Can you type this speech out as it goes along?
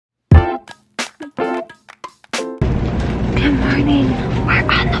morning. We're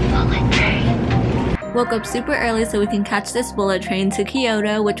on the bullet train. Woke up super early so we can catch this bullet train to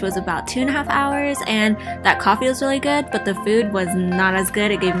Kyoto, which was about 2.5 hours, and that coffee was really good, but the food was not as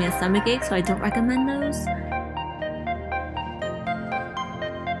good. It gave me a stomachache, so I don't recommend those.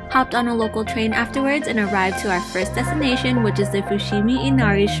 Hopped on a local train afterwards and arrived to our first destination, which is the Fushimi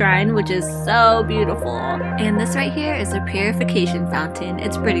Inari Shrine, which is so beautiful. And this right here is a purification fountain.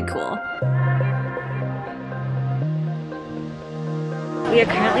 It's pretty cool. We are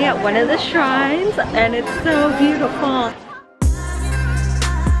currently at one of the shrines and it's so beautiful.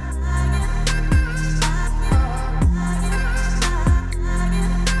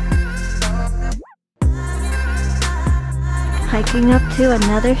 Hiking up to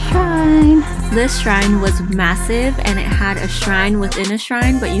another shrine. This shrine was massive and it had a shrine within a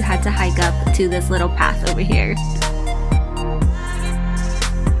shrine, but you had to hike up to this little path over here.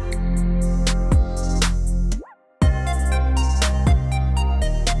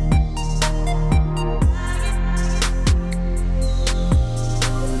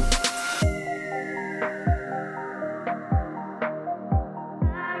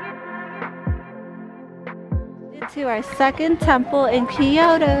 To our second temple in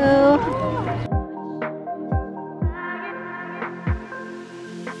Kyoto.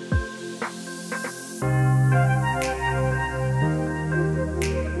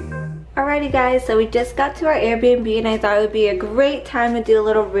 Alrighty guys, so we just got to our Airbnb and I thought it would be a great time to do a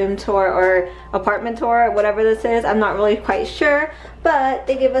little room tour or apartment tour, whatever this is. I'm not really quite sure, but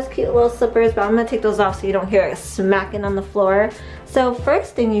they gave us cute little slippers, but I'm gonna take those off so you don't hear it smacking on the floor. So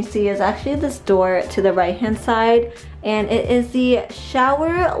first thing you see is actually this door to the right hand side, and it is the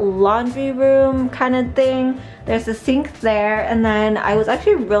shower laundry room kind of thing. There's a sink there, and then I was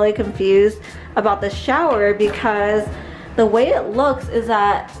actually really confused about the shower because the way it looks is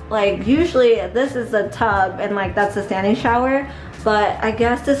that like usually this is a tub and like that's a standing shower, but I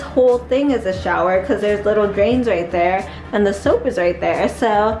guess this whole thing is a shower because there's little drains right there and the soap is right there.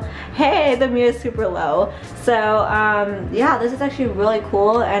 So hey, the mirror is super low. So yeah, this is actually really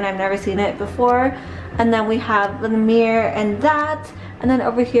cool and I've never seen it before. And then we have the mirror and that, and then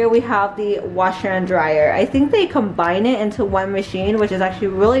over here we have the washer and dryer. I think they combine it into one machine, which is actually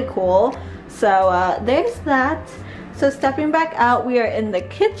really cool. So there's that. So stepping back out, we are in the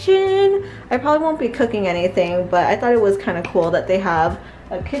kitchen. I probably won't be cooking anything, but I thought it was kind of cool that they have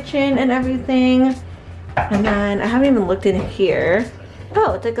a kitchen and everything. And then I haven't even looked in here.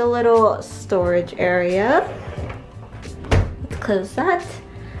 Oh, it's like a little storage area. Let's close that.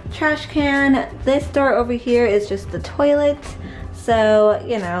 Trash can. This door over here is just the toilet. So,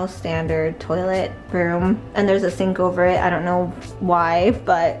 you know, standard toilet room, and there's a sink over it. I don't know why,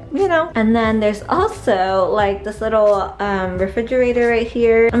 but you know. And then there's also like this little refrigerator right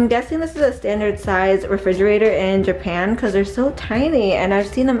here. I'm guessing this is a standard size refrigerator in Japan because they're so tiny and I've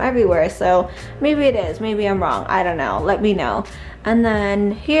seen them everywhere. So maybe it is, maybe I'm wrong. I don't know, let me know. And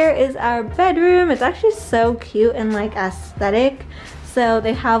then here is our bedroom. It's actually so cute and like aesthetic. So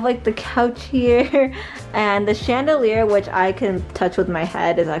they have like the couch here and the chandelier, which I can touch with my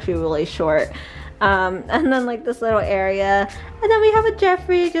head, is actually really short. And then like this little area. And then we have a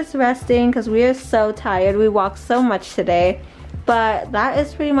Jeffrey just resting because we are so tired. We walked so much today. But that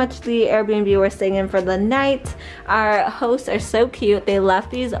is pretty much the Airbnb we're staying in for the night. Our hosts are so cute. They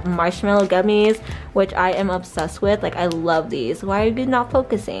left these marshmallow gummies, which I am obsessed with. Like, I love these. Why are you not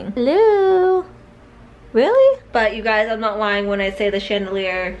focusing? Hello? Really? But you guys, I'm not lying when I say the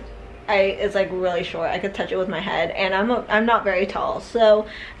chandelier is like really short. I could touch it with my head, and I'm not very tall. So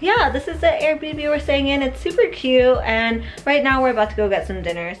yeah, this is the Airbnb we're staying in. It's super cute, and right now we're about to go get some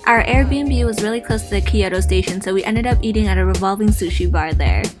dinner. Our Airbnb was really close to the Kyoto station, so we ended up eating at a revolving sushi bar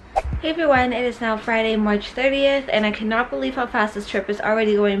there. Hey everyone, it is now Friday, March 30th, and I cannot believe how fast this trip is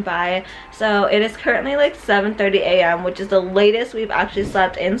already going by. So it is currently like 7:30 a.m., which is the latest we've actually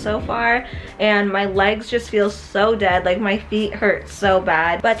slept in so far, and my legs just feel so dead. Like, my feet hurt so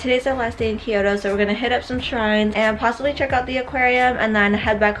bad. But today's our last day in Kyoto, so we're gonna hit up some shrines and possibly check out the aquarium and then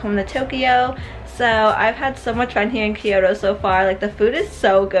head back home to Tokyo. So I've had so much fun here in Kyoto so far. Like, the food is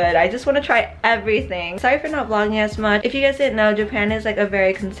so good. I just want to try everything. Sorry for not vlogging as much. If you guys didn't know, Japan is like a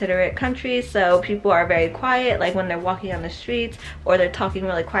very considerate country, so people are very quiet, like when they're walking on the streets, or they're talking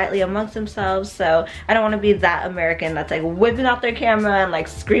really quietly amongst themselves. So I don't want to be that American that's like whipping out their camera and like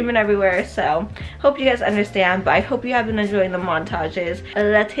screaming everywhere. So hope you guys understand, but I hope you have been enjoying the montages.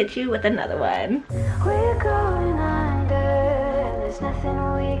 Let's hit you with another one. We're going under, there's nothing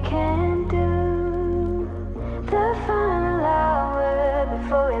we can do. The final hour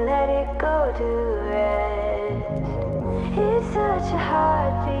before we let it go to rest. It's such a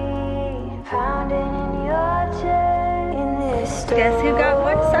heartbeat pounding in your chest. In this Guess who got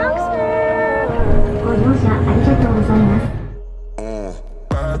more socks?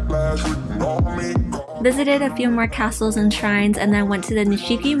 Visited a few more castles and shrines and then went to the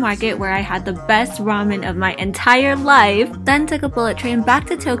Nishiki market where I had the best ramen of my entire life. Then took a bullet train back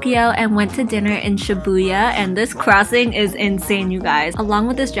to Tokyo and went to dinner in Shibuya, and this crossing is insane, you guys. Along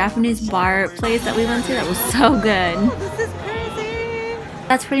with this Japanese bar place that we went to that was so good. This is crazy!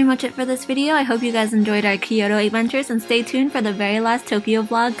 That's pretty much it for this video. I hope you guys enjoyed our Kyoto adventures and stay tuned for the very last Tokyo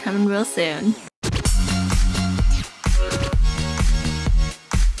vlog coming real soon.